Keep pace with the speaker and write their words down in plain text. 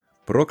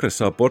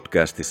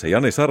PROGRESSÁO-podcastissa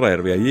Jani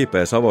Sarajärvi ja J.P.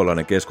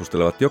 Savolainen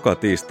keskustelevat joka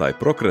tiistai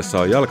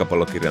PROGRESSÁOn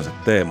jalkapallokirjansa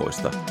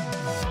teemoista.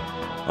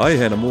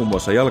 Aiheina muun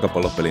muassa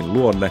jalkapallopelin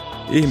luonne,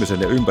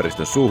 ihmisen ja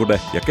ympäristön suhde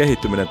ja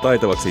kehittyminen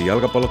taitavaksi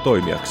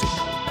jalkapallotoimijaksi.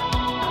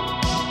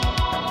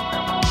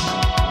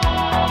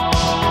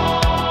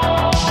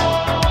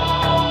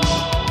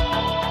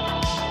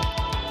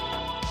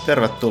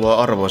 Tervetuloa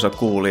arvoisa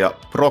kuulija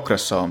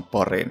PROGRESSÁOn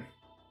pariin.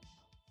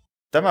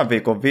 Tämän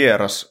viikon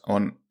vieras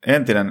on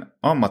entinen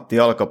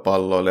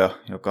ammattijalkapalloilija,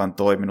 joka on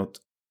toiminut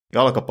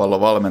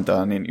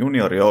jalkapallovalmentajana niin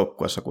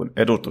juniorijoukkueessa kuin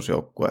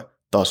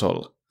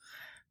edustusjoukkuetasolla.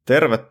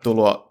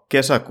 Tervetuloa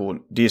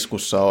kesäkuun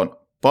DISCUSSÁOn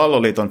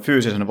Palloliiton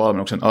fyysisen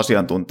valmennuksen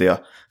asiantuntija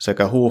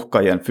sekä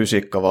Huuhkajien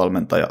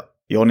fysiikkavalmentaja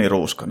Joni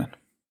Ruuskanen.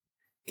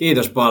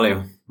 Kiitos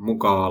paljon.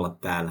 Mukava olla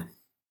täällä.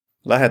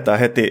 Lähdetään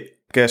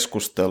heti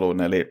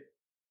keskusteluun, eli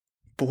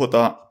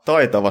puhutaan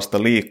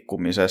taitavasta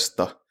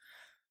liikkumisesta.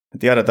 Me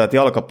tiedetään, että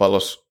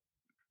jalkapallossa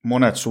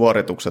monet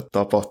suoritukset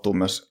tapahtuu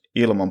myös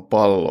ilman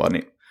palloa,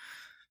 niin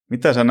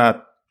mitä sä näet,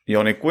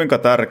 Joni, kuinka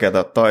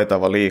tärkeää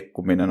taitava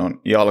liikkuminen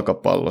on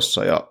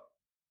jalkapallossa ja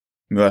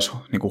myös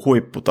niin kuin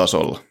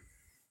huipputasolla?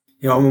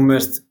 Joo, mun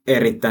mielestä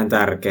erittäin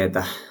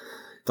tärkeää.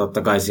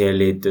 Totta kai siihen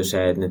liittyy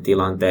se, että ne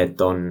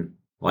tilanteet on,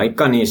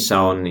 vaikka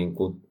niissä on niin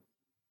kuin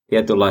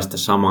tietynlaista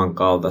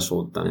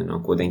samankaltaisuutta, niin ne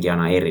on kuitenkin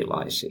aina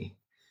erilaisia.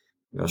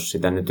 Jos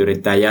sitä nyt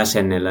yrittää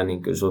jäsennellä,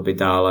 niin kyllä sulla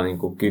pitää olla niin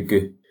kuin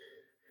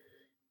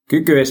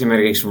kyky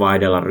esimerkiksi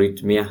vaihdella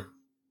rytmiä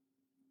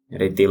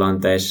eri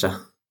tilanteissa.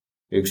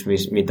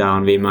 Yksi, mitä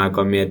on viime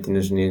aikoina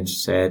miettinyt, niin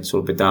se, että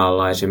sulla pitää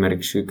olla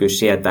esimerkiksi kyky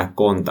sietää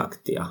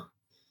kontaktia,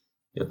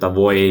 jota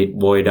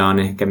voidaan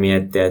ehkä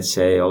miettiä, että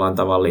se jollain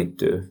tavalla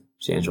liittyy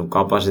siihen sun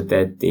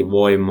kapasiteettiin,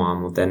 voimaan,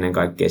 mutta ennen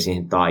kaikkea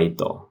siihen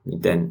taitoon,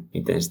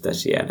 miten sitä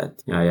siedät.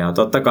 Ja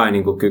totta kai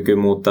niin kuin kyky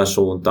muuttaa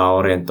suuntaa,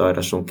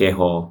 orientoida sun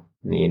kehoa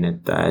niin,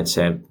 että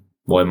se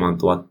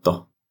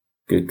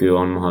voimantuottokyky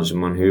on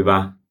mahdollisimman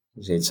hyvä.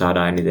 Siitä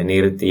saadaan eniten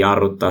irti,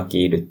 jarruttaa,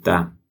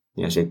 kiihdyttää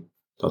ja sitten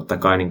totta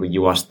kai niin kuin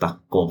juosta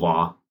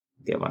kovaa.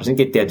 Ja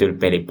varsinkin tietyillä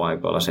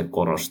pelipaikoilla se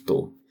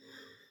korostuu.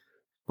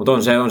 Mutta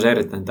on se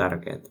erittäin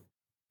tärkeää.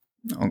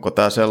 Onko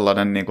tämä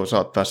sellainen, niin kuin sä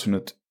oot päässyt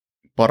nyt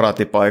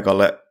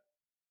paraatipaikalle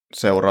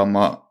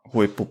seuraamaan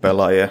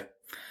huippupelaajien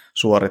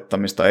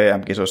suorittamista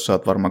EM-kisoissa, sä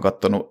oot varmaan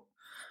katsonut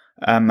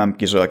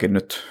MM-kisojakin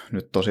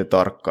nyt tosi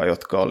tarkkaan,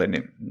 jotka oli,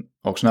 niin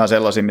onko nämä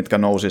sellaisia, mitkä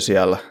nousi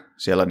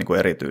siellä niin kuin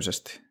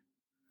erityisesti?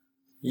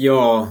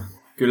 Joo,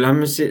 kyllähän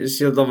me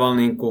sillä tavalla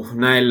niin kuin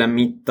näillä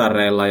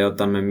mittareilla,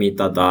 joita me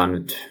mitataan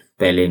nyt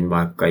pelin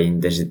vaikka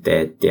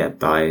intensiteettiä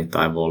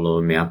tai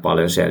volyymia,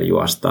 paljon siellä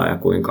juostaa ja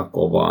kuinka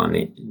kovaa,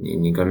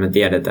 niin kyllä me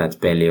tiedetään, että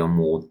peli on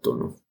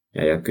muuttunut.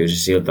 Ja kyllä se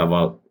sillä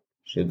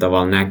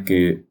tavalla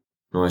näkyy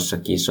noissa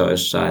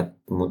kisoissa,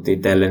 mutta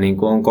itselle niin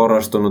kuin on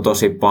korostunut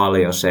tosi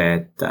paljon se,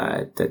 että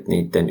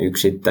niiden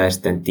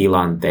yksittäisten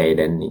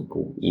tilanteiden niin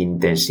kuin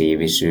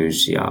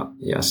intensiivisyys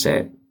ja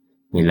se,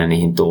 millä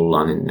niihin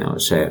tullaan, niin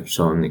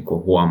se on niin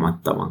kuin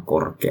huomattavan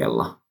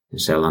korkealla. Ja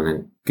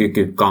sellainen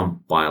kyky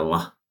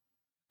kamppailla,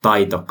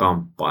 taito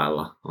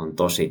kamppailla on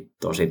tosi,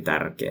 tosi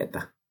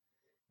tärkeää.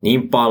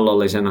 Niin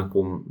pallollisena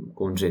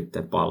kuin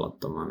sitten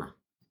pallottomana.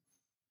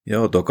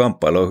 Joo, tuo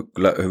kamppailu on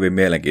kyllä hyvin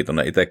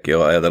mielenkiintoinen. Itsekin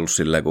olen ajatellut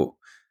silleen, kun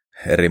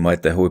eri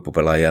maiden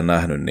huippupelaajia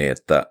nähnyt, niin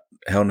että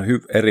he on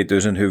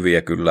erityisen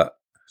hyviä kyllä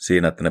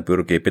siinä, että ne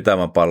pyrkii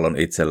pitämään pallon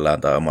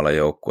itsellään tai omalla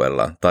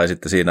joukkueellaan. Tai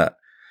sitten siinä,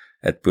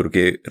 että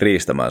pyrkii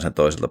riistämään sen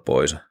toiselta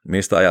pois.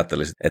 Mistä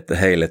ajattelisit, että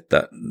heille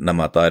että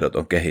nämä taidot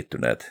on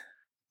kehittyneet?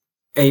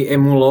 Ei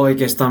mulla ole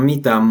oikeastaan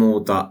mitään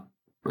muuta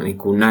niin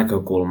kuin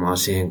näkökulmaa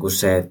siihen kuin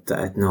se,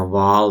 että ne on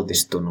vaan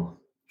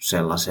altistunut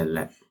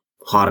sellaiselle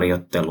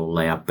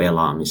harjoittelulle ja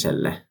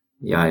pelaamiselle.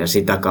 Ja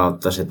sitä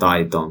kautta se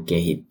taito on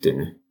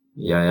kehittynyt.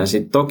 Ja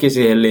sitten toki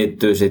siihen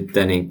liittyy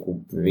sitten, niin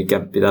kuin, mikä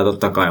pitää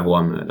totta kai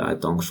huomioida,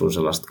 että onko sulla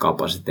sellaista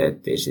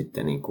kapasiteettia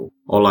sitten niin kuin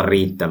olla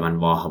riittävän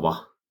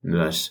vahva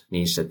myös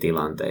niissä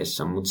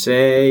tilanteissa. Mutta se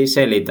ei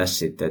selitä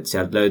sitten, että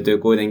sieltä löytyy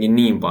kuitenkin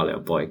niin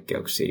paljon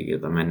poikkeuksia,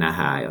 joita me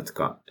nähdään,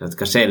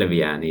 jotka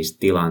selviää niistä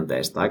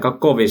tilanteista, aika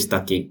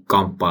kovistakin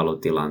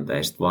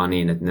kamppailutilanteista, vaan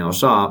niin, että ne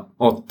osaa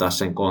ottaa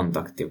sen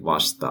kontaktin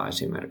vastaan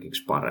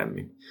esimerkiksi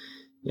paremmin.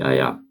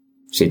 Ja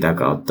sitä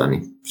kautta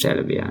niin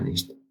selviää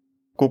niistä.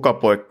 Kuka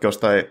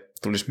poikkeusta ei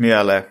tulisi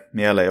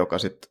mieleen, joka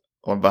sitten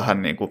on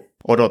vähän niin kuin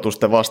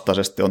odotusten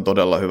vastaisesti on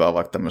todella hyvä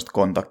vaikka tämmöistä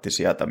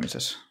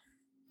kontaktisietämisessä?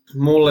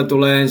 Mulle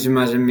tulee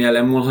ensimmäisen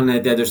mieleen, mullahan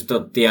ei tietysti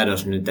ole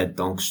tiedossa nyt,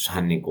 että onko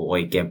hän niinku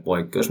oikea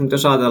poikkeus, mutta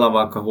jos ajatellaan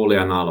vaikka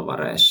Julian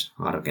Alvarez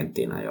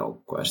Argentiinan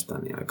joukkueesta,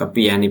 niin aika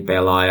pieni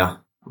pelaaja,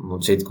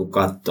 mutta sitten kun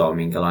katsoo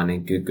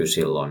minkälainen kyky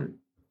silloin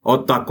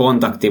ottaa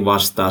kontakti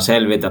vastaan,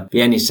 selvitä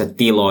pienissä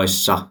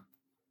tiloissa,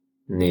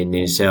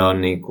 niin se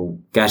on niinku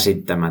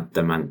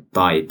käsittämättömän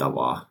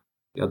taitavaa.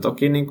 Ja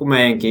toki niinku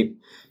meidänkin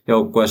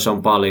joukkueessa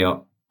on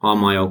paljon,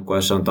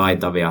 maailmanjoukkueessa on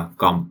taitavia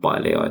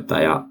kamppailijoita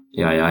ja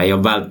ei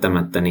ole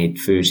välttämättä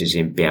niitä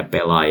fyysisimpiä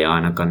pelaajia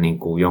ainakaan niin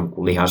kuin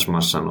jonkun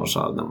lihasmassan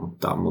osalta,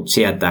 mutta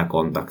sietää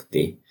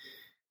kontaktia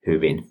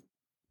hyvin.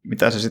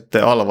 mitä se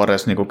sitten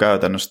Alvarez niin kuin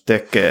käytännössä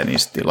tekee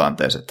niissä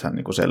tilanteissa, että hän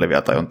niin kuin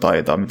selviää tai on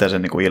taitoa, miten se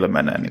niin kuin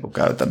ilmenee niin kuin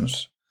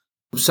käytännössä?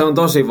 Se on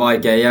tosi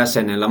vaikea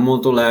jäsenellä.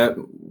 Mulla tulee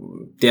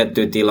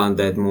tiettyjä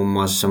tilanteita, muun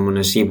muassa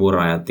semmoinen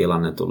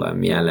sivurajatilanne tulee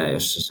mieleen,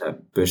 jossa se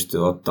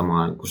pystyy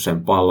ottamaan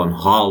sen pallon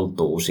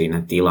haltuun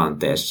siinä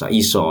tilanteessa,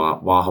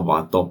 isoa,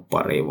 vahvaa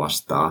topparia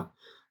vastaan,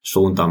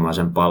 suuntaamaan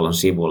sen pallon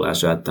sivulle ja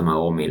syöttämään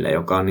omille,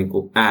 joka on niin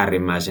kuin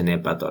äärimmäisen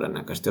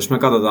epätodennäköistä. Jos me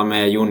katsotaan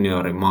meidän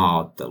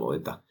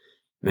juniorimaaotteluita,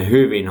 me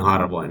hyvin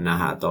harvoin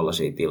nähdään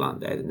tuollaisia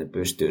tilanteita, että ne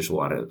pystyy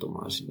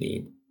suoriutumaan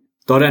niin.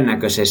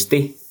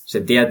 Todennäköisesti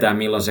se tietää,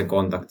 milloin se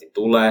kontakti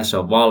tulee, se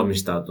on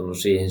valmistautunut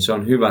siihen, se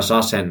on hyvässä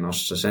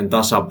asennossa, sen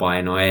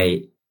tasapaino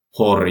ei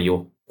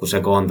horju, kun se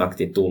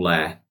kontakti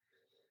tulee.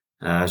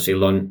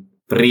 Silloin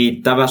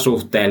riittävä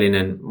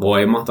suhteellinen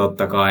voima,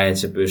 totta kai, että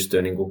se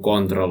pystyy niin kuin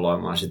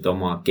kontrolloimaan sit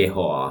omaa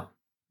kehoaan.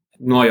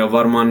 Noi on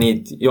varmaan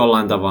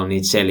jollain tavalla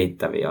niitä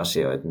selittäviä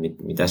asioita,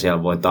 mitä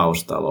siellä voi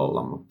taustalla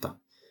olla, mutta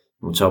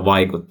se on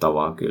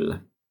vaikuttavaa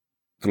kyllä.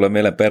 Tulee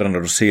mieleen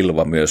Bernardo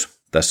Silva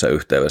myös tässä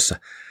yhteydessä.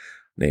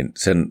 Niin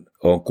sen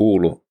on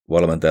kuullut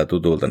valmentaja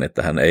tutulta,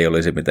 että hän ei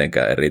olisi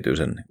mitenkään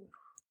erityisen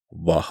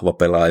vahva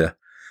pelaaja.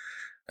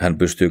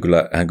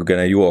 Hän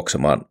kykenee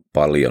juoksemaan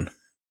paljon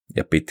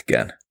ja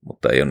pitkään,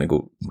 mutta ei ole niin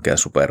kuin mikään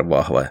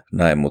supervahva ja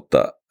näin,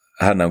 mutta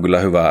hän on kyllä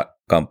hyvä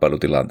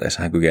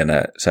kamppailutilanteessa. Hän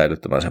kykenee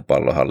säilyttämään sen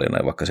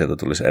pallonhallinnan, vaikka sieltä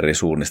tulisi eri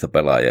suunnista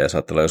pelaajia ja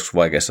saattaa olla joskus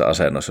vaikeassa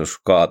asennossa, jos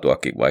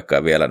kaatuakin, vaikka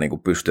ei vielä niin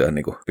kuin pystyä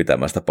niin kuin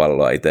pitämään sitä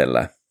palloa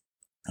itsellään.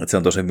 Että se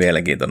on tosi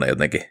mielenkiintoinen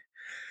jotenkin,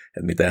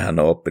 että miten hän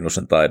on oppinut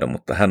sen taidon,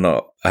 mutta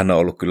hän on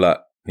ollut kyllä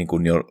niin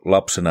kuin jo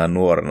lapsena ja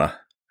nuorena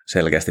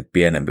selkeästi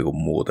pienempi kuin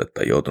muut,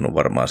 että on joutunut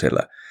varmaan siellä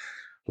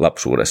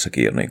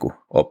lapsuudessakin jo niin kuin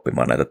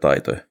oppimaan näitä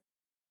taitoja.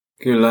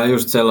 Kyllä,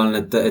 just sellainen,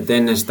 että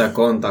ennen sitä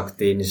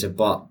kontaktia niin se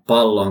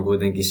pallo on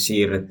kuitenkin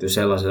siirretty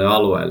sellaiselle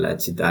alueelle,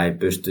 että sitä ei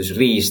pystyisi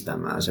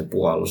riistämään se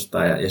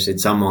puolustaja. Ja sitten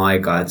samaan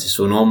aikaan, että se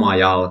sun oma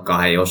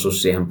jalka ei osu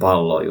siihen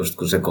palloon just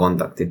kun se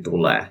kontakti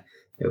tulee,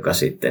 joka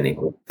sitten niin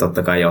kuin,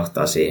 totta kai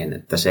johtaa siihen,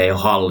 että se ei ole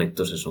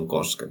hallittu se sun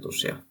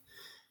kosketus.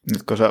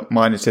 Nyt kun sä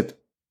mainitsit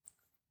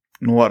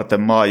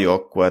nuorten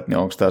maajoukkueet, niin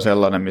onko tämä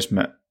sellainen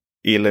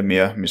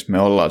ilmiö, missä me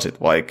ollaan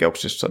sit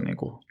vaikeuksissa niin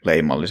kuin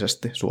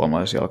leimallisesti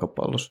suomalaisessa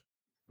jalkapallossa?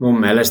 Mun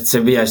mielestä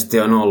se viesti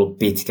on ollut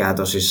pitkään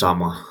tosi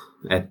sama,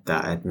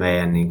 että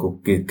meidän niin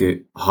kuin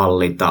kyky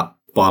hallita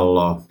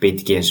palloa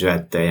pitkien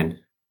syöttöjen,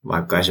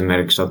 vaikka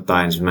esimerkiksi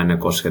ottaa ensimmäinen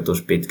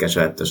kosketus pitkä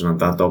syöttö,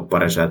 sanotaan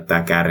toppari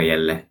syöttää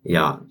kärjelle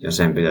ja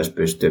sen pitäisi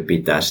pystyä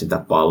pitämään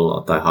sitä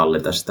palloa tai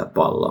hallita sitä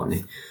palloa,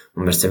 niin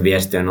mun mielestä se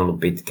viesti on ollut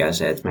pitkään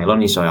se, että meillä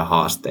on isoja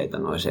haasteita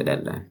noissa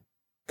edelleen.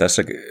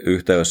 Tässä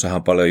yhteydessä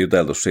on paljon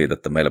juteltu siitä,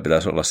 että meillä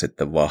pitäisi olla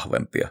sitten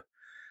vahvempia.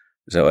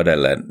 Se on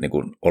edelleen niin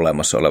kuin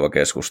olemassa oleva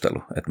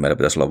keskustelu, että meillä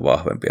pitäisi olla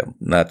vahvempia.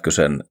 Näetkö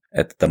sen,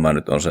 että tämä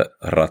nyt on se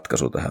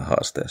ratkaisu tähän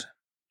haasteeseen?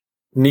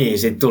 Niin,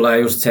 sitten tulee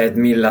just se, että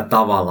millä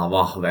tavalla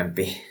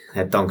vahvempi.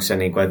 Että onko se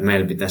niin kuin, että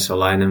meillä pitäisi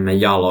olla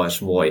enemmän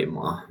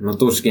jaloisvoimaa. No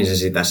tuskin se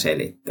sitä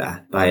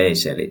selittää tai ei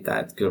selitä.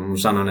 Että kyllä mä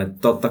sanon, että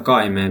totta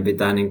kai meidän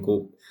pitää niin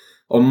kuin,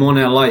 on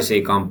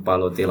monenlaisia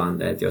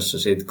kamppailutilanteita, jossa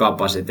siitä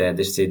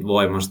kapasiteetista, siitä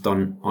voimasta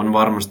on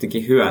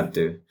varmastikin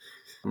hyötyä.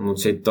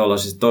 Mutta sitten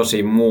tuollaisissa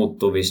tosi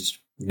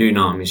muuttuvissa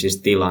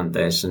dynaamisissa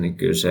tilanteissa, niin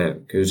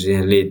kyllä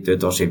siihen liittyy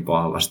tosi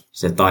vahvasti.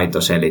 Se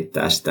taito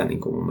selittää sitä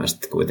niin kuin mun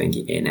mielestä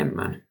kuitenkin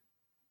enemmän.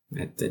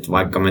 Et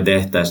vaikka me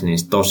tehtäisiin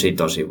niistä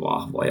tosi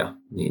vahvoja,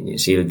 niin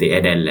silti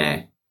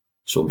edelleen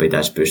sun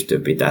pitäisi pystyä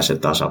pitämään se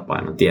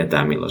tasapaino,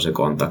 tietää milloin se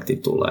kontakti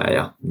tulee.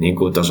 Ja niin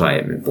kuin tuossa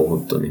aiemmin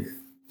puhuttu, niin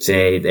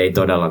se ei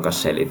todellakaan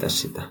selitä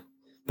sitä,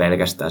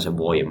 pelkästään se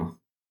voima.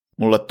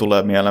 Mulle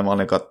tulee mieleen,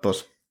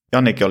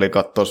 Janikin oli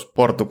katsoa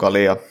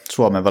Portugalin ja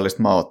Suomen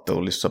välistä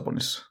maaottelua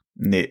Lissabonissa.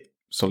 Niin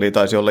se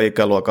taisi olla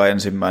ikäluokan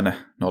ensimmäinen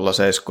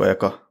 07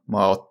 eka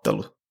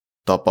maaottelu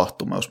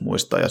tapahtuma, jos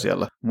muistaa. Ja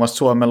siellä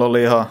Suomella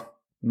oli ihan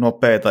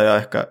nopeita ja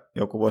ehkä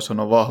joku voisi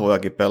sanoa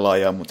vahvojakin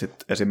pelaajia, mutta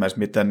sitten esimerkiksi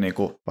miten niin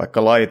kuin,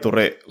 vaikka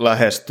laituri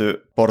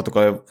lähestyi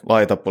Portugalin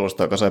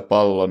laitapuolustaja, joka sai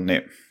pallon,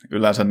 niin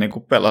yleensä niin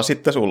kuin pelasi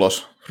sitten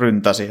ulos,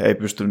 ryntäsi, ei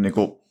pystynyt niin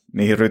kuin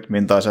niihin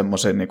rytmiin tai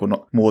semmoisiin niin kuin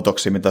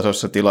muutoksiin, mitä se olisi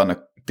se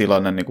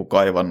tilanne niin kuin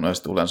kaivannut, ja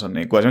sitten yleensä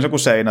niin kuin, esimerkiksi joku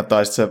seinä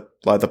tai sitten se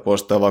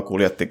laitapuolustaja vaan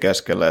kuljetti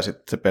keskellä ja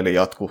sitten se peli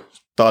jatkui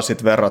taas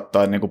sitten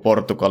verrattain niin kuin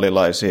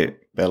portugalilaisiin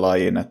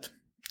pelaajiin,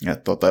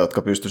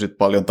 jotka pystyisivät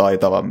paljon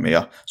taitavammin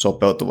ja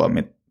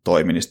sopeutuvammin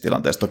toimii niissä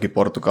tilanteissa. Toki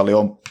Portugali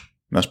on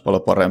myös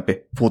paljon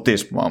parempi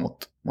futismaa,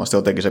 mutta mielestäni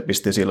jotenkin se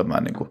pisti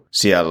silmään niin kuin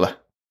siellä.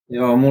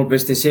 Joo, mulla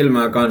pisti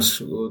silmään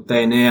kanssa, kun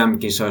tein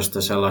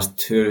EM-kisoista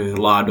sellaista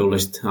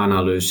laadullista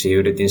analyysiä,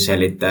 yritin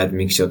selittää, että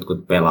miksi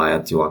jotkut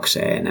pelaajat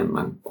juoksee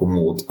enemmän kuin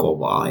muut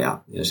kovaa.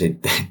 Ja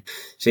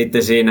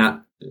sitten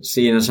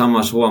siinä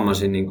samassa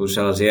huomasin niin kuin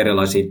sellaisia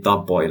erilaisia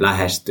tapoja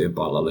lähestyä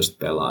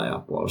pallollista pelaajaa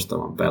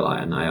puolustavan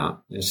pelaajana. Ja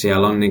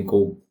siellä on niin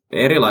kuin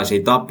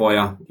erilaisia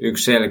tapoja.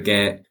 Yksi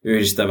selkeä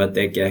yhdistävä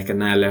tekijä ehkä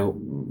näille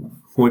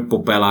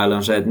huippupelaajille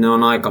on se, että ne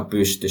on aika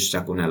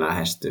pystyssä, kun ne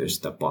lähestyy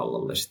sitä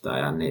pallollista.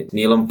 Ja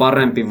niillä on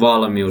parempi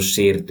valmius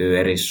siirtyä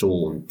eri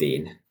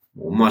suuntiin.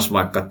 muun muassa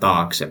vaikka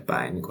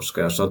taaksepäin,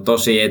 koska jos on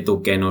tosi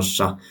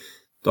etukenossa,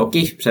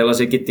 toki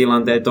sellaisiakin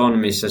tilanteita on,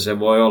 missä se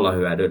voi olla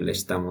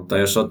hyödyllistä, mutta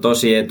jos on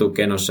tosi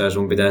etukenossa ja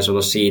sun pitäisi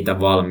olla siitä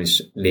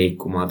valmis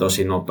liikkumaan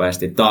tosi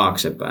nopeasti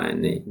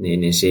taaksepäin,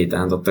 niin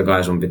siitähän totta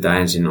kai sun pitää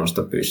ensin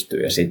nousta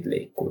pystyyn ja sitten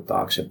liikkuu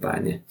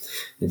taaksepäin.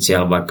 Ja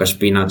siellä vaikka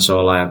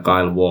Spinazzola ja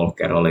Kyle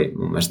Walker oli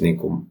mun mielestä niin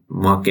kuin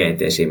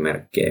makeita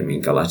esimerkkejä,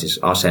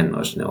 minkälaisissa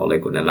asennoissa ne oli,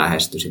 kun ne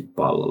lähestyi sit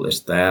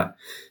pallollista. Ja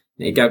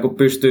ne ikään kuin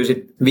pystyy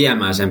sit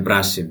viemään sen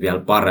prässin vielä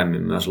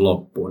paremmin myös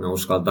loppuun. Ne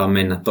uskaltaa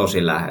mennä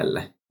tosi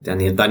lähelle. Ja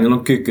niillä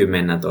on kyky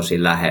mennä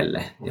tosi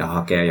lähelle ja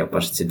hakea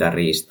jopa sitä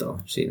riistoa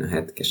siinä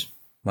hetkessä.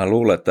 Mä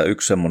luulen, että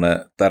yksi semmoinen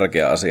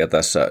tärkeä asia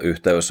tässä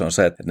yhteydessä on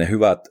se, että ne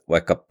hyvät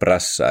vaikka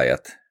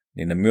prässääjät,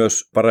 niin ne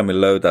myös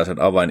paremmin löytää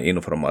sen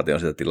avaininformaation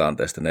siitä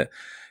tilanteesta. Ne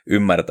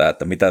ymmärtää,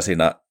 että mitä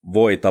siinä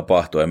voi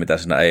tapahtua ja mitä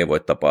siinä ei voi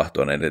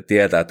tapahtua. Ne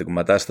tietää, että kun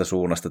mä tästä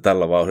suunnasta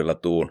tällä vauhdilla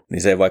tuun,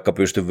 niin se ei vaikka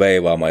pysty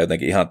veivaamaan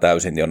jotenkin ihan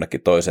täysin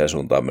jonnekin toiseen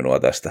suuntaan minua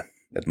tästä.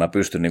 Että mä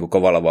pystyn niin kuin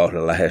kovalla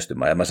vauhdilla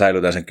lähestymään ja mä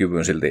säilytän sen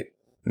kyvyn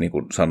silti, niin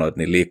kuin sanoit,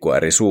 niin liikkua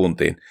eri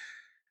suuntiin.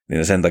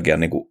 Niin sen takia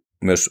niin kuin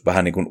myös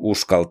vähän niin kuin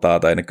uskaltaa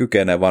tai ne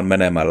kykenee vaan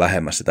menemään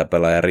lähemmäs sitä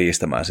pelaajaa ja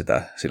riistämään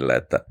sitä silleen,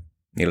 että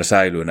niillä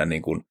säilyy ne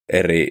niin kuin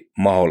eri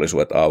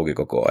mahdollisuudet auki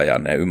koko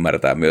ajan. Ne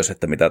ymmärtää myös,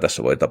 että mitä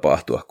tässä voi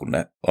tapahtua, kun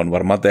ne on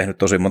varmaan tehnyt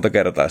tosi monta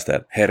kertaa sitä ja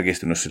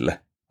herkistynyt sille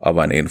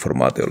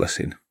avaininformaatiolle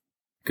siinä.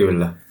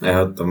 Kyllä,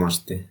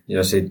 ehdottomasti.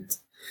 Ja sitten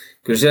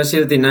kyllä siellä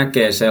silti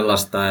näkee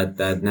sellaista,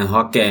 että ne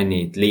hakee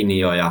niitä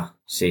linjoja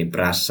siinä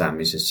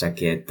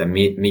prässäämisessäkin, että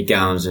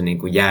mikä on se niin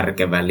kuin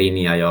järkevä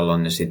linja,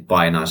 jolloin ne sitten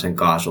painaa sen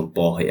kaasun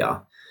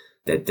pohjaa.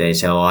 Että ei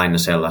se ole aina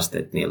sellaista,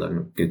 että niillä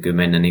on kyky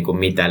mennä niin kuin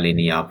mitä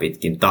linjaa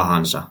pitkin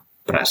tahansa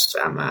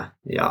prässäämään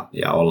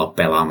ja olla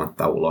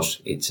pelaamatta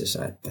ulos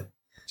itsensä. Että.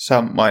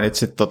 Sä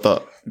mainitsit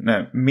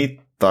ne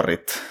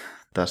mittarit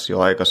tässä jo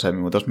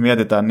aikaisemmin, mutta jos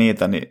mietitään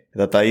niitä, niin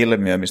tätä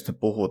ilmiöä, mistä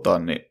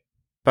puhutaan, niin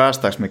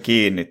päästäänkö me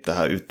kiinni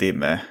tähän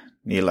ytimeen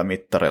niillä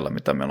mittareilla,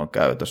 mitä meillä on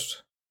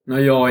käytössä? No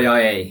joo ja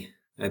ei.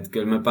 Että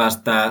kyllä me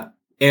päästään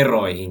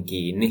eroihin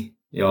kiinni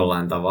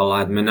jollain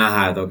tavalla, että me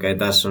nähdään, että okei,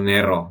 tässä on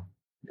ero.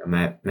 Ja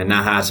me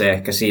nähdään se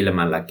ehkä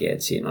silmälläkin,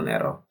 että siinä on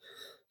ero.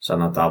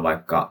 Sanotaan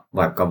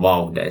vaikka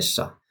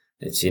vauhdeissa.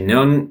 Että sinne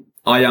on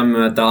ajan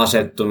myötä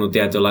asettunut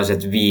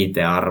tietynlaiset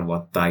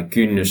viitearvot tai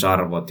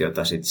kynnysarvot,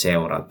 joita sitten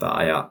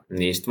seurataan. Ja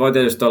niistä voi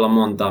tietysti olla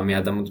montaa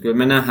mieltä, mutta kyllä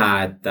me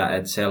nähdään,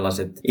 että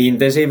sellaiset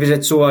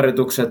intensiiviset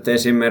suoritukset,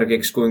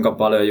 esimerkiksi kuinka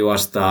paljon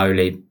juostaa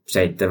yli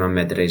 7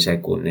 metriä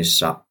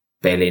sekunnissa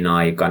pelin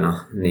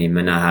aikana, niin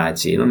me nähdään,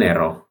 että siinä on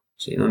ero.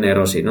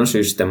 Siinä on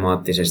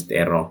systemaattisesti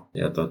ero.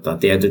 Ja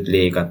tietyt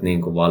liigat,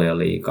 niin kuin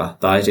Valioliiga,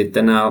 tai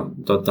sitten nämä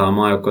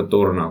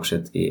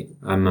maajoukkueturnauksetkin,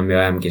 MM-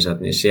 ja M-kisat,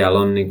 niin siellä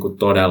on niin kuin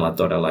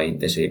todella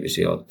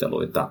intensiivisiä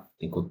otteluita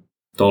niin kuin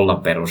tolla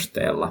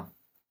perusteella.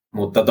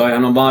 Mutta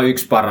toihan on vain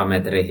yksi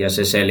parametri, ja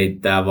se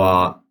selittää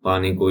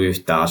vaan niin kuin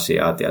yhtä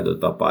asiaa tietyllä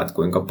tapaa, että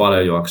kuinka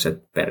paljon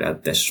juokset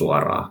periaatteessa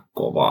suoraan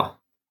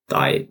kovaa,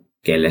 tai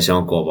kelle se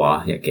on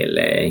kovaa ja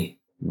kelle ei.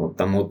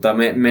 Mutta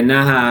me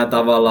nähdään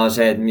tavallaan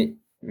se, että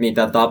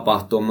mitä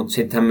tapahtuu, mutta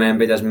sittenhän meidän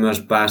pitäisi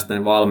myös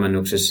päästä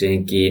valmennuksessa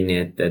siihen kiinni,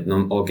 että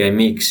no okei,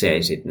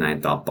 miksei sitten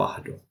näin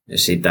tapahdu. Ja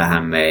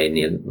sitähän me ei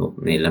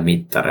niillä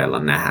mittareilla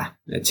nähdä.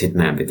 Että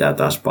sitten meidän pitää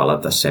taas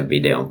palata sen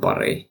videon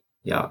pariin.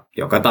 Ja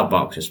joka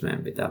tapauksessa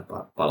meidän pitää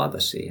palata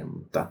siihen.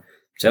 Mutta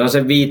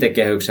sellaisen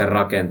viitekehyksen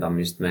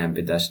rakentamista meidän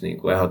pitäisi niin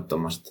kuin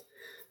ehdottomasti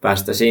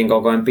päästä siinä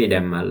koko ajan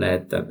pidemmälle,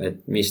 että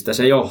mistä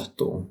se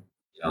johtuu.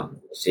 Ja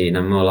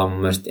siinä me ollaan mun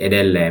mielestä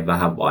edelleen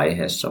vähän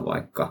vaiheessa,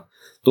 vaikka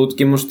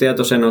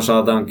tutkimustieto sen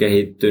osalta on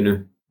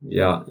kehittynyt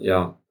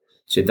ja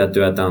sitä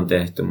työtä on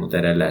tehty, mutta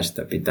edelleen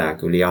sitä pitää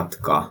kyllä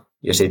jatkaa.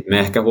 Ja sitten me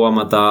ehkä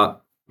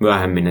huomataan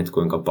myöhemmin, että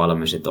kuinka paljon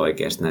me sitten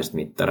oikeasti näistä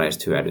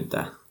mittareista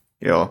hyödyntää.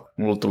 Joo,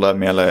 mulla tulee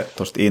mieleen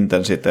tuosta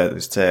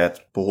intensiteetistä se,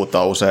 että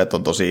puhutaan usein, että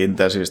on tosi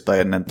intensiivistä,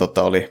 ennen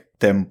oli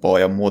tempoa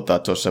ja muuta,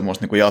 että se olisi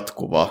semmoista niinku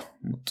jatkuvaa.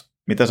 Mutta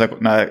mitä sä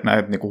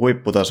näet niinku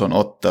huipputason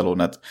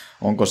ottelun, että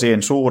onko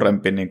siinä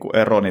suurempi niinku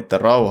ero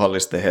niiden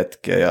rauhallisten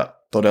hetkien ja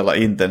todella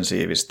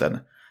intensiivisten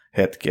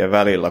hetkien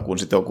välillä, kun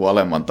sitten joku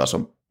alemman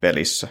tason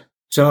pelissä?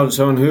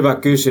 Se on hyvä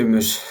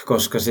kysymys,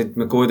 koska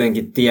sitten me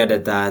kuitenkin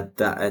tiedetään,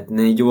 että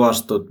ne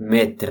juostut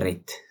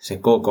metrit, se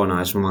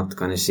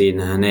kokonaismatka, niin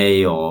siinähän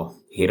ei ole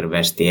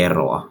hirveästi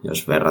eroa,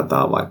 jos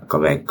verrataan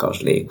vaikka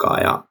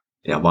Veikkausliigaa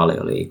ja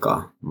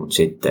Valioliigaa. Mutta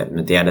sitten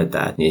me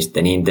tiedetään, että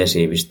niisten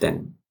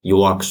intensiivisten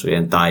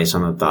juoksujen tai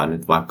sanotaan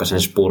nyt vaikka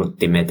sen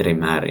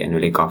spurttimetrimäärien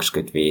yli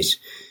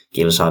 25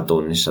 kilsaa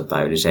tunnissa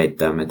tai yli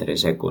 7 metriä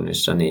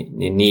sekunnissa,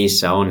 niin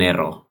niissä on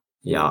ero.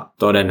 Ja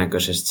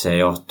todennäköisesti se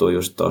johtuu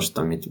just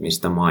tuosta,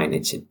 mistä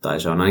mainitsit, tai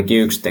se on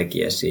ainakin yksi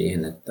tekijä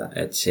siihen, että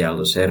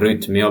siellä se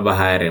rytmi on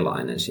vähän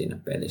erilainen siinä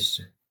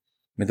pelissä.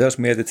 Mitä jos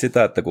mietit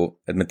sitä, että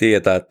me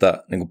tiedetään,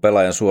 että niin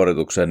pelaajan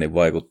suoritukseen niin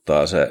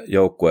vaikuttaa se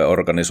joukkueen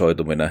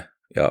organisoituminen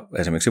ja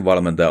esimerkiksi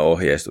valmentajan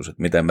ohjeistus,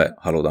 että miten me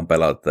halutaan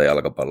pelata tätä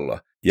jalkapalloa,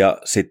 ja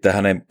sitten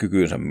hänen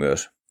kykynsä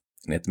myös.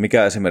 Niin, että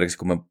mikä esimerkiksi,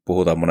 kun me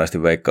puhutaan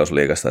monesti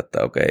Veikkausliigasta,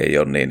 että okei, ei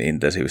ole niin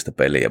intensiivistä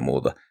peliä ja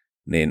muuta,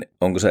 niin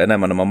onko se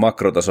enemmän nämä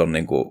makrotason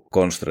niin kuin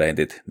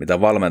constraintit,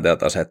 mitä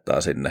valmentajat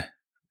asettaa sinne,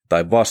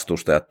 tai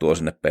vastustajat tuo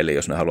sinne peliin,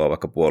 jos ne haluaa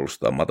vaikka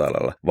puolustaa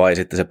matalalla, vai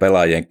sitten se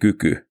pelaajien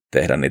kyky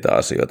tehdä niitä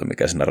asioita,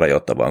 mikä siinä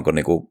rajoittavaa,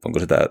 onko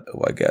sitä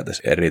vaikea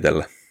edes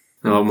eritellä?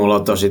 No, mulla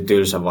on tosi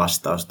tylsä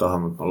vastaus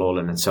tuohon, mutta mä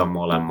luulen, että se on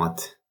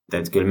molemmat.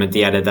 Että kyllä me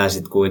tiedetään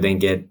sitten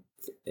kuitenkin, että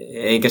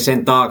eikä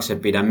sen taakse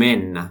pidä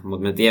mennä,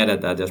 mutta me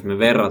tiedetään, että jos me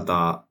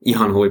verrataan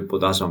ihan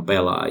huipputason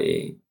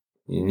pelaajia,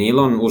 niin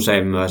niillä on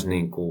usein myös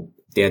niin kuin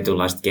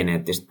tietynlaista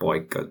geneettistä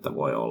poikkeutta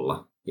voi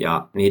olla.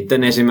 Ja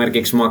niiden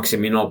esimerkiksi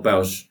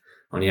maksiminopeus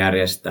on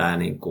järjestää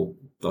niin kuin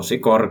tosi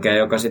korkea,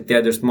 joka sitten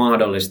tietysti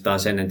mahdollistaa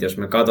sen, että jos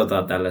me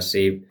katsotaan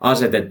tällaisia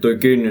asetettuja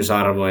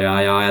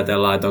kynnysarvoja ja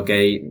ajatellaan, että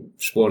okei,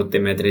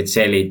 spurttimetrit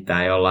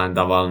selittää jollain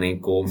tavalla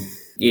niin kuin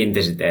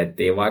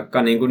intensiteettiä,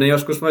 vaikka niin kuin ne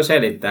joskus voi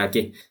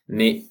selittääkin,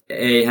 niin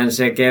eihän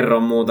se kerro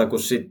muuta kuin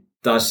sit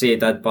taas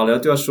siitä, että paljon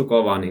oot juossut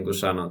kovaa, niin kuin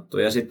sanottu.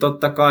 Ja sitten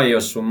totta kai,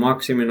 jos sun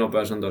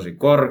maksiminopeus on tosi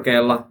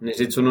korkealla, niin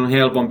sitten sun on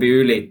helpompi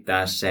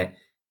ylittää se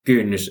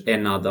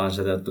ennalta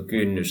asetettu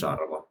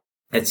kynnysarvo.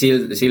 Et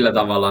sillä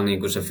tavalla niin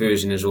kuin se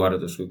fyysinen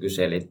suorituskyky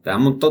selittää.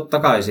 Mutta totta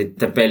kai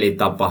sitten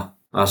pelitapa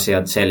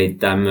asiat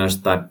selittää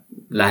myös, tai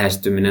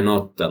lähestyminen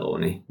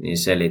otteluun, niin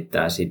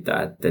selittää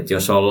sitä, että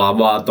jos ollaan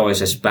vaan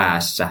toisessa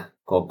päässä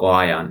koko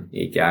ajan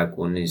ikään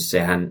kuin, niin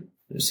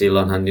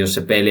silloinhan, jos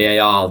se peli ei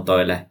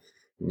aaltoile,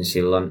 niin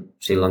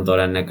silloin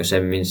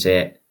todennäköisemmin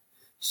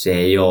se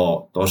ei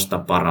ole tuosta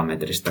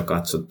parametrista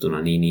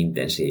katsottuna niin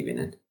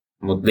intensiivinen.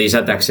 Mutta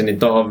lisätäkseni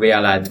tuohon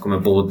vielä, että kun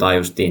me puhutaan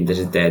just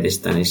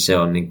intensiteetistä, niin se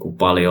on niin kuin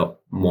paljon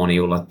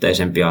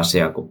moniulotteisempi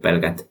asia kuin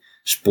pelkät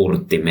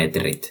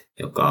spurttimetrit,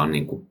 joka on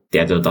niin kuin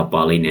tietyllä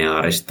tapaa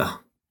lineaarista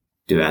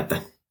työtä.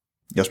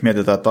 Jos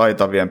mietitään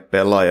taitavien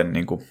pelaajien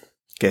niin kuin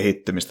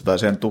kehittymistä tai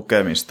sen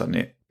tukemista,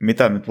 niin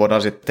mitä nyt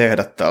voidaan sitten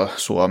tehdä täällä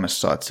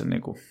Suomessa, että se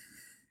niin kuin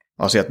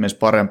asiat menisivät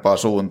parempaan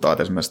suuntaan,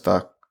 että esimerkiksi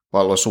tämä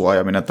pallon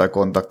suojaaminen tai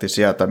kontaktin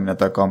sietäminen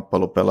tai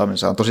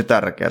kamppailupelaaminen on tosi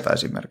tärkeää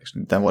esimerkiksi.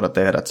 Miten voidaan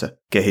tehdä, että se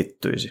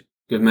kehittyisi?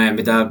 Kyllä meidän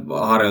pitää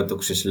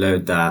harjoituksissa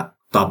löytää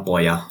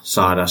tapoja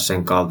saada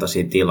sen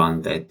kaltaisia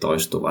tilanteita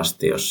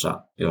toistuvasti,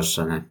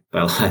 jossa ne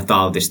pelaajat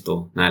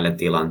altistuu näille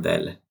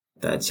tilanteille.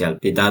 Että siellä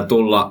pitää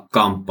tulla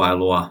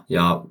kamppailua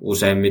ja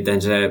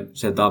useimmiten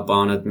se tapa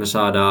on, että me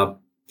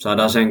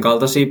saadaan sen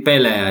kaltaisia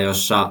pelejä,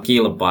 jossa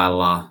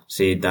kilpaillaan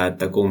siitä,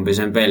 että kumpi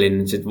sen pelin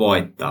nyt sitten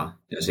voittaa.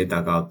 Ja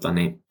sitä kautta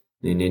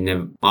niin ne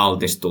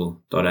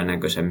altistuu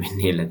todennäköisemmin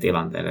niille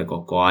tilanteille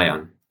koko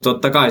ajan.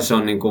 Totta kai se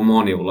on niin kuin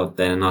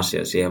moniulotteinen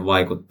asia, siihen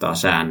vaikuttaa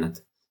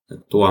säännöt.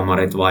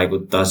 Tuomarit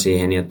vaikuttaa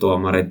siihen ja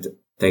tuomarit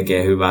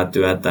tekee hyvää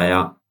työtä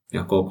ja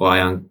koko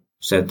ajan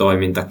se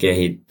toiminta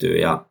kehittyy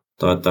ja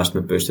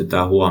toivottavasti me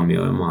pystytään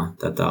huomioimaan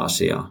tätä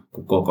asiaa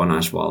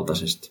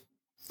kokonaisvaltaisesti.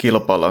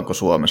 Kilpaillaanko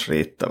Suomessa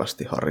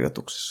riittävästi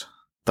harjoituksissa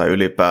tai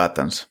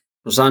ylipäätänsä?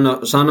 No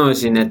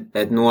sanoisin,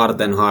 että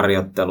nuorten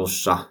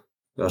harjoittelussa,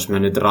 jos me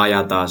nyt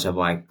rajataan se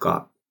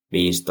vaikka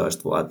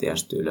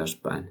 15-vuotiaasta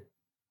ylöspäin,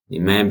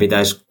 niin meidän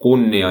pitäisi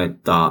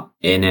kunnioittaa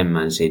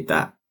enemmän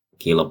sitä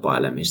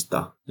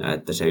kilpailemista ja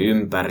että se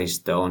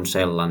ympäristö on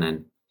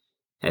sellainen,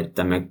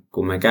 että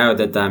kun me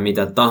käytetään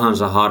mitä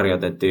tahansa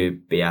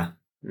harjoitetyyppiä,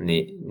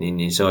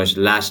 niin se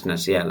olisi läsnä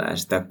siellä ja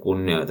sitä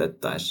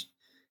kunnioitettaisiin.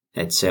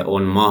 Että se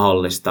on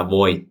mahdollista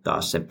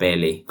voittaa se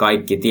peli.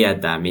 Kaikki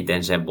tietää,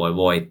 miten sen voi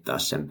voittaa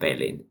sen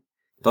pelin.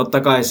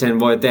 Totta kai sen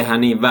voi tehdä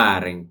niin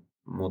väärin,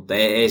 mutta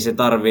ei se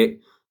tarvi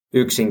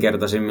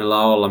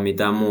yksinkertaisimmillaan olla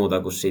mitään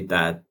muuta kuin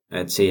sitä,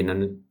 että siinä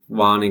nyt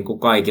vaan niin kuin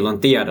kaikilla on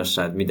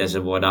tiedossa, että miten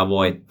se voidaan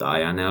voittaa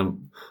ja ne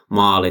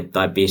maalit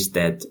tai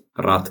pisteet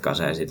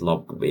ratkaisee sitten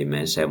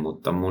loppuviimein se,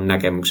 mutta mun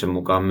näkemyksen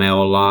mukaan me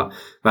ollaan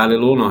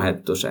välillä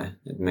unohdettu se,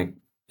 että me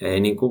ei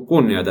niin kuin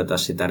kunnioiteta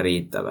sitä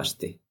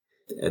riittävästi,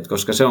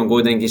 koska se on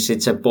kuitenkin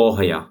sitten se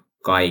pohja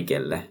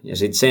kaikelle ja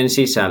sitten sen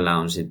sisällä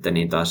on sitten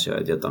niitä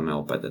asioita, joita me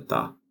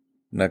opetetaan.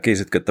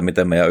 Näkisitkö, että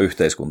miten meidän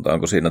yhteiskunta,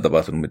 onko siinä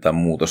tapahtunut mitään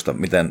muutosta,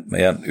 miten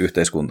meidän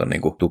yhteiskunta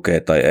niin kuin tukee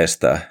tai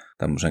estää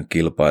tämmöisen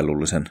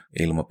kilpailullisen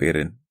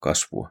ilmapiirin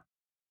kasvua?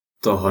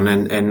 Tuohon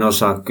en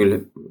osaa kyllä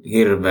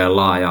hirveän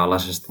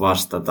laaja-alaisesti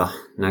vastata.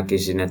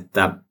 Näkisin,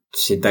 että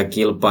sitä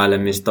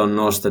kilpailemista on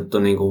nostettu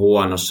niin kuin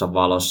huonossa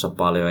valossa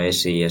paljon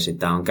esiin ja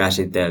sitä on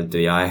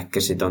käsitelty ja ehkä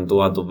sitä on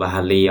tuotu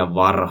vähän liian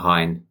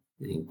varhain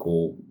niin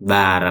kuin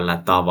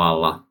väärällä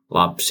tavalla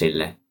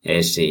lapsille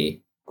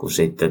esiin. Kun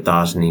sitten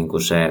taas niin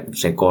kuin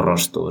se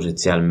korostuu sit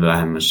siellä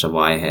myöhemmässä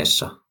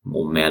vaiheessa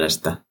mun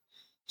mielestä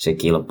se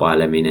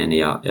kilpaileminen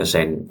ja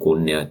sen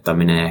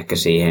kunnioittaminen ja ehkä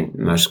siihen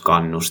myös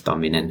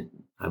kannustaminen,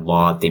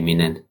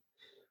 vaatiminen.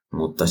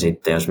 Mutta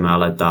sitten jos me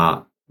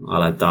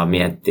aletaan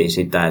miettiä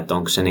sitä, että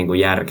onko se niin kuin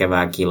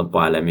järkevää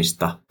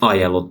kilpailemista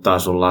ajeluttaa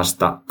sun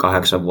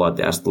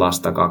 8-vuotiaasta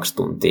lasta 2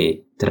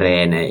 tuntia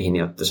treeneihin,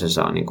 jotta se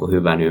saa niin kuin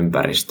hyvän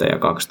ympäristön ja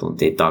 2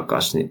 tuntia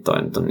takaisin, niin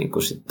toi nyt on niin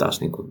kuin sit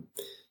taas niin kuin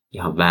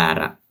ihan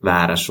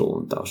väärä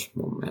suuntaus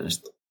mun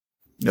mielestä.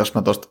 Jos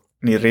mä tuosta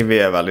niin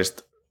rivien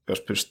välistä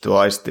jos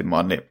pystyy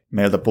aistimaan, niin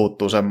meiltä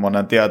puuttuu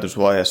semmoinen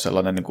tietyssä vaiheessa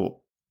sellainen niin kuin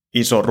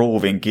iso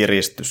ruuvin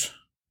kiristys,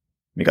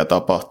 mikä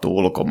tapahtuu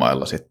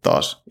ulkomailla sitten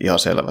taas ihan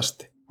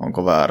selvästi.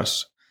 Onko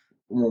väärässä?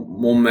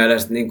 Mun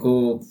mielestä niin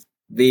kuin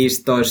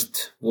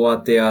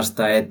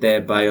 15-vuotiaasta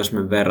eteenpäin, jos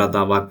me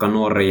verrataan vaikka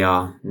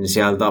Norjaa, niin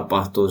siellä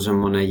tapahtuu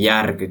semmoinen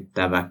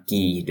järkyttävä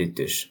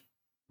kiihdytys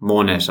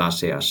monessa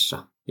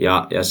asiassa.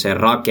 Ja se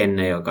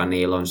rakenne, joka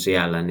niillä on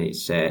siellä, niin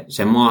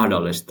se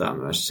mahdollistaa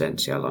myös sen.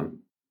 Siellä on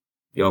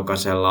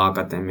jokaisella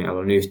akatemialla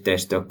on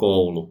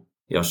yhteistyökoulu,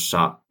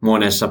 jossa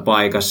monessa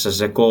paikassa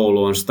se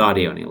koulu on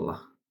stadionilla.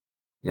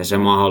 Ja se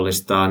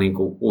mahdollistaa niin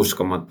kuin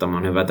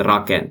uskomattoman hyvät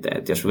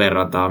rakenteet, jos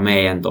verrataan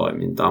meidän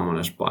toimintaa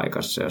monessa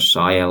paikassa,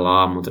 jossa ajellaan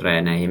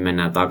aamutreeneihin,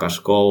 mennään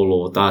takaisin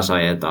kouluun, taas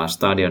ajetaan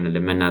stadionille,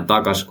 mennään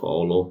takaisin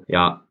kouluun.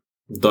 Ja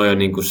toi on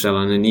niin kuin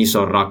sellainen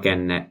iso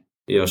rakenne,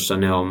 jossa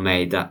ne on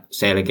meitä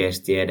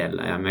selkeästi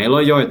edellä. Ja meillä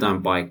on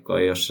joitain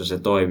paikkoja, jossa se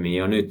toimii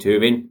jo nyt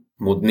hyvin,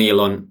 mutta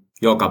niillä on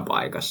joka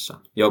paikassa,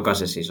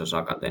 jokaisessa isossa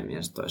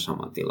akatemiassa toi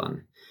sama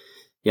tilanne.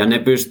 Ja ne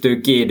pystyy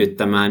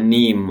kiihdyttämään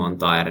niin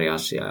monta eri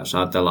asiaa. Jos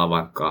ajatellaan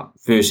vaikka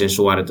fyysisen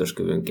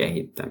suorituskyvyn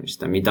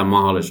kehittämistä, mitä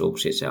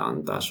mahdollisuuksia se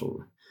antaa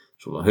sulle.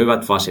 Sulla on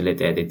hyvät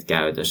fasiliteetit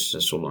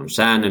käytössä, sulla on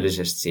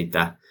säännöllisesti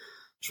sitä,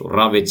 sun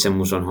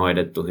ravitsemus on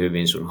hoidettu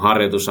hyvin, sun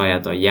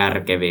harjoitusajat on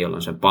järkeviä,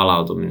 jolloin se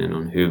palautuminen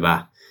on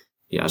hyvä.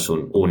 Ja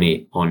sun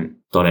uni on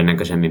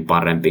todennäköisemmin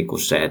parempi kuin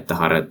se, että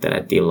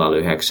harjoittelet illalla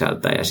 9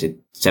 ja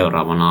sitten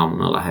seuraavan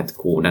aamuna lähdet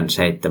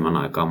 6-7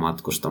 aikaa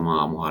matkustamaan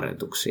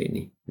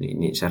aamuharjoituksiin.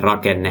 Niin se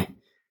rakenne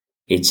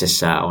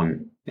itsessään on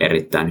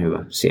erittäin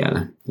hyvä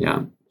siellä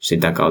ja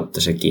sitä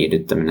kautta se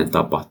kiihdyttäminen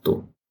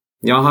tapahtuu.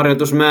 Ja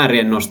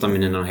harjoitusmäärien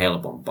nostaminen on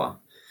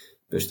helpompaa.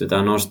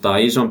 Pystytään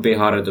nostamaan isompia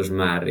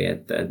harjoitusmääriä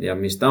ja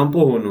mistä on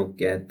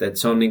puhunutkin, että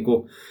se on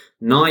niinku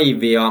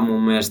naivia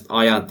mun mielestä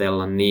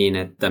ajatella niin,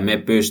 että me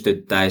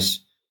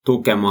pystyttäisiin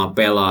tukemaan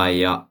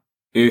pelaajia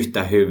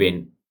yhtä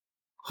hyvin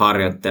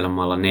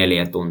harjoittelemalla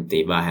 4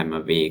 tuntia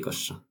vähemmän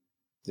viikossa.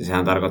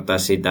 Sehän tarkoittaa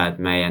sitä,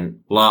 että meidän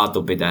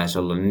laatu pitäisi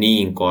olla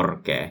niin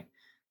korkea,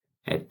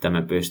 että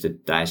me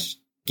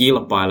pystyttäisiin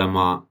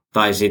kilpailemaan,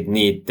 tai sitten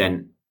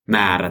niiden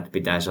määrät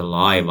pitäisi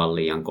olla aivan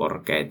liian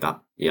korkeita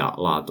ja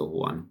laatu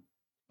huono.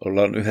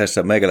 Ollaan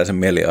yhdessä meikäläisen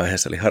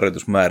mieliaiheessa, eli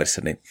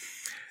harjoitusmäärissä, niin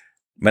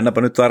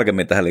mennäänpä nyt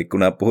tarkemmin tähän, eli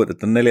kun puhuit,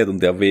 että 4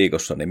 tuntia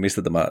viikossa, niin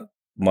mistä tämä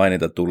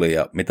maininta tuli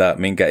ja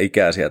minkä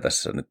ikäisiä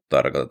tässä nyt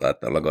tarkoitetaan,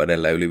 että ollaanko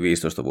edelleen yli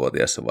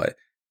 15-vuotiaassa vai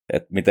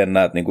että miten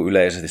näet niin kuin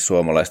yleisesti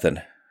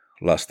suomalaisten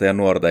lasten ja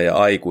nuorten ja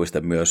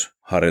aikuisten myös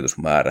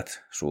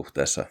harjoitusmäärät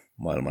suhteessa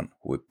maailman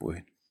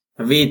huippuihin?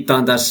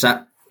 Viittaan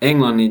tässä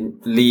Englannin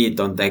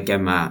liiton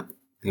tekemään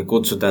ja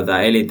kutsutaan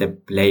tätä Elite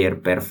Player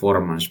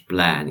Performance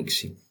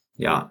Planiksi.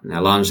 Ja ne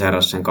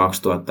lanseerasi sen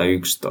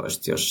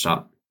 2011,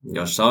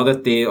 jossa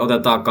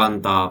otetaan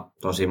kantaa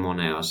tosi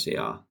moneen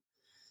asiaan.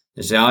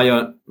 Ja se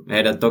ajoi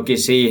heidät toki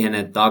siihen,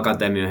 että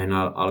akatemioihin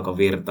alkoi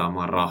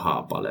virtaamaan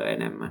rahaa paljon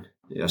enemmän.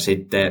 Ja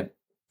sitten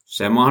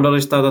se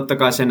mahdollistaa totta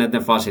kai sen, että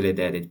ne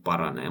fasiliteetit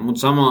paranee.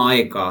 Mutta samaan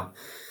aikaan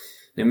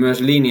ne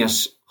myös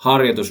linjas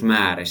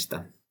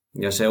harjoitusmääristä.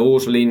 Ja se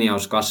uusi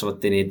linjaus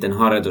kasvatti niiden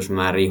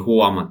harjoitusmääriä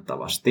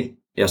huomattavasti.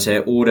 Ja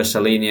se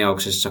uudessa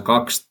linjauksessa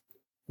 2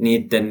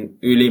 niiden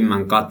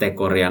ylimmän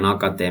kategorian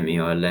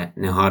akatemioille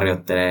ne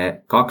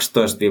harjoittelee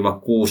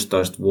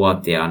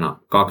 12-16-vuotiaana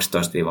 12-16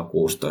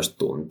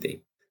 tuntia.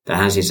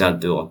 Tähän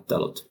sisältyy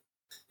ottelut.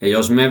 Ja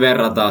jos me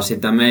verrataan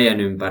sitä meidän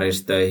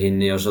ympäristöihin,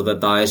 niin jos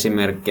otetaan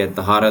esimerkki,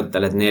 että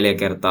harjoittelet 4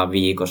 kertaa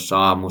viikossa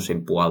aamuisin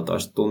 1,5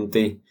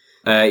 tuntia,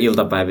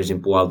 iltapäivisin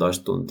 1,5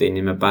 tuntia,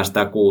 niin me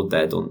päästään 6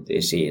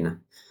 tuntia siinä.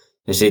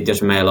 Ja sitten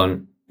jos meillä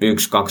on 1-2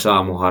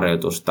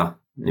 aamuharjoitusta,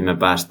 niin me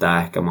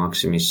päästään ehkä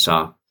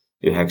maksimissaan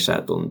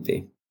 9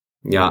 tuntia.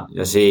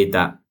 Ja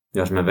siitä,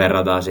 jos me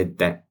verrataan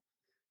sitten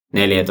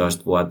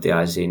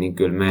 14-vuotiaisiin, niin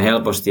kyllä me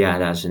helposti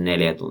jäädään se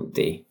 4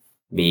 tuntia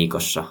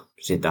viikossa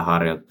sitä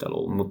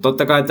harjoittelua. Mutta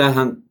totta kai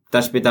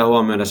tässä pitää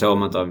huomioida se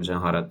omatoimisen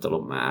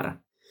harjoittelun määrä,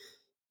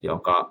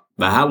 joka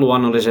vähän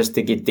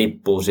luonnollisestikin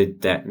tippuu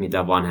sitten,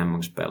 mitä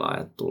vanhemmaksi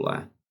pelaajat tulee.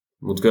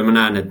 Mutta kyllä mä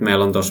näen, että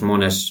meillä on tuossa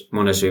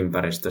monessa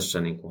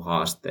ympäristössä niinku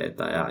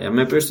haasteita. Ja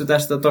me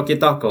pystytään sitä toki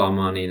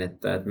taklaamaan niin,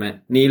 että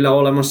me niillä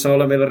olemassa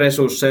olevilla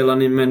resursseilla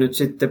niin me nyt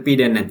sitten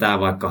pidennetään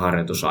vaikka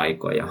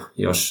harjoitusaikoja.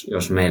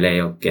 Jos meillä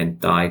ei ole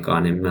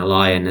kenttäaikaa, niin me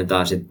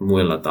laajennetaan sitten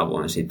muilla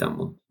tavoin sitä.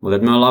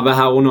 Mutta me ollaan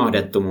vähän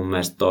unohdettu mun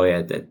mielestä toi,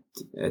 että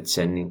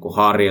sen niinku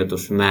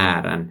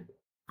harjoitusmäärän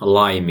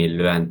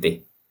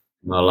laiminlyönti.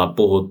 Me ollaan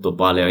puhuttu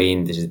paljon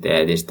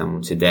intensiteetistä,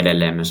 mutta sitten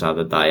edelleen me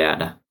saatetaan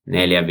jäädä 4-5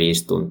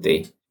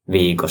 tuntia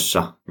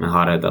viikossa. Me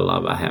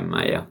harjoitellaan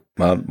vähemmän.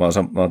 Mä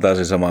oon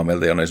täysin samaa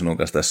mieltä Joni sinun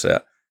kanssa tässä ja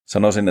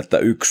sanoisin, että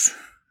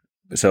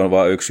se on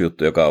vain yksi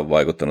juttu, joka on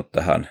vaikuttanut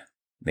tähän,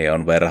 niin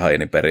on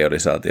Vertailu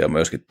periodisaatio ja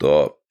myöskin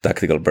tuo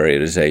tactical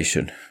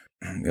periodization,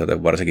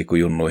 joten varsinkin kun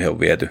junnuihin on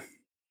viety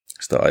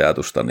sitä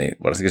ajatusta, niin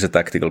varsinkin se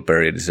tactical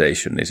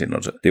periodization, niin siinä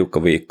on se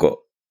tiukka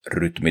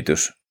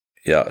viikkorytmitys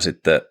ja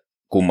sitten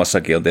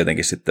kummassakin on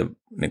tietenkin sitten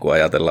niin kuin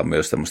ajatellaan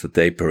myös tämmöistä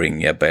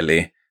taperingia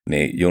peliä,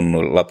 niin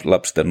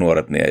lapset ja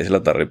nuoret, niin ei sillä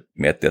tarvitse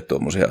miettiä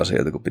tuommoisia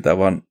asioita, kun pitää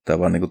vaan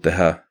niin kuin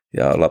tehdä,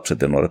 ja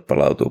lapset ja nuoret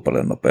palautuu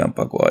paljon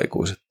nopeampaa kuin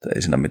aikuiset.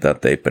 Ei siinä mitään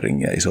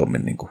taperingia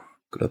isommin niin kuin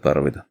kyllä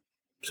tarvita.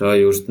 Se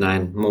on just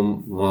näin.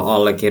 Mä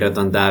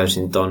allekirjoitan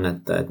täysin ton,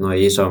 että nuo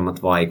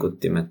isoimmat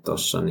vaikuttimet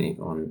tuossa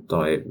niin on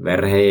toi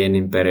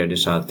Verheijenin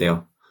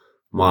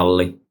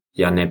periodisaatiomalli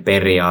ja ne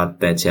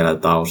periaatteet siellä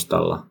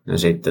taustalla. Ja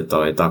sitten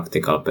toi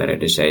tactical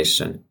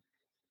periodization.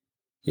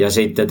 Ja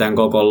sitten tämän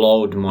koko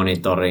load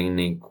monitoring,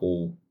 niin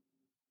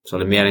se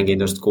oli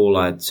mielenkiintoista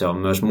kuulla, että se on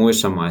myös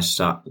muissa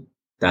maissa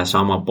tämä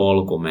sama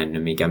polku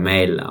mennyt, mikä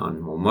meillä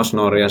on. Muun muassa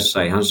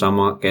Norjassa ihan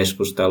sama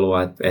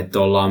keskustelua, että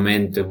ollaan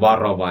menty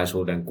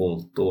varovaisuuden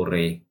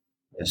kulttuuriin.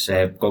 Ja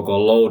se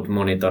koko load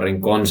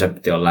monitoring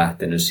konsepti on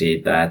lähtenyt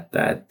siitä,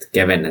 että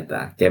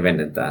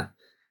kevennetään.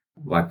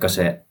 Vaikka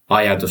se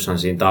ajatushan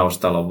siinä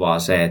taustalla on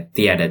vaan se, että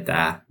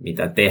tiedetään,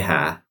 mitä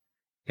tehdään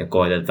ja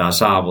koitetaan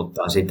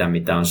saavuttaa sitä,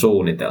 mitä on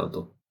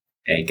suunniteltu,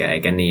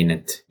 eikä niin,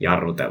 että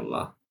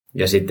jarrutellaan.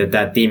 Ja sitten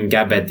tämä Tim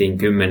Gabbettin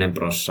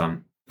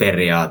 10%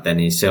 periaate,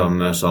 niin se on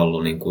myös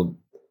ollut niin kuin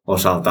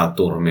osaltaan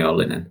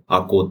turmiollinen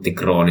akuutti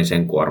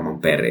kroonisen kuorman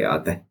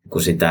periaate,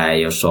 kun sitä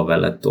ei ole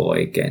sovellettu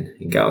oikein,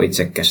 enkä ole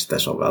itsekään sitä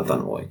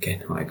soveltanut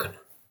oikein aikana.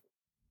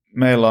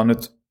 Meillä on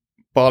nyt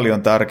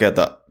paljon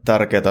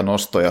tärkeitä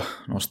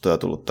nostoja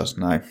tullut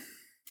tässä näin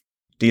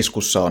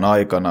DISCUSSÁOn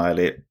aikana,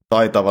 eli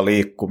taitava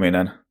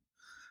liikkuminen,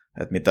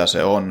 että mitä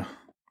se on.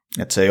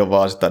 Että se ei ole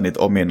vaan niitä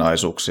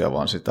ominaisuuksia,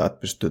 vaan sitä, että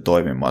pystyy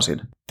toimimaan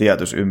siinä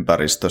tietyssä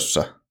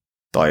ympäristössä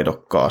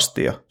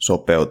taidokkaasti ja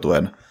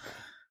sopeutuen.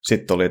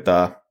 Sitten oli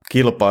tämä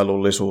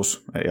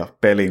kilpailullisuus ja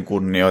pelin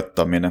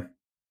kunnioittaminen,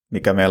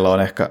 mikä meillä on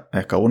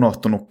ehkä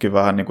unohtunutkin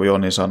vähän, niin kuin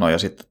Joni sanoi, ja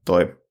sitten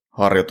toi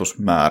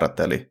harjoitusmäärät,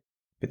 eli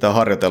pitää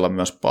harjoitella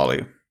myös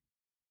paljon.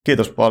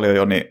 Kiitos paljon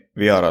Joni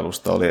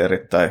vierailusta, oli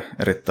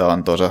erittäin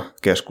antoisa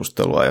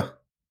keskustelua, ja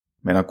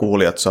meidän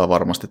kuulijat saa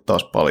varmasti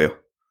taas paljon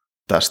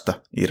tästä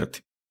irti.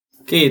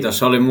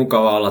 Kiitos, oli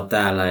mukava olla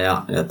täällä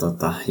ja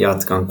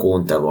jatkan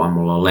kuuntelua.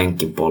 Mulla on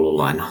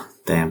lenkkipolulla aina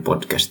teidän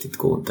podcastit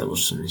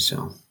kuuntelussa, niin se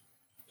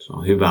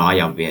on hyvä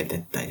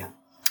ajanvietettä ja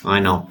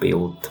aina oppii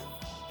uutta.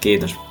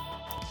 Kiitos.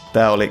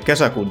 Tämä oli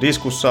kesäkuun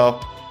DISCUSSÁO.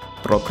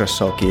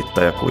 Progressao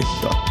kiittää ja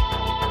kuittaa.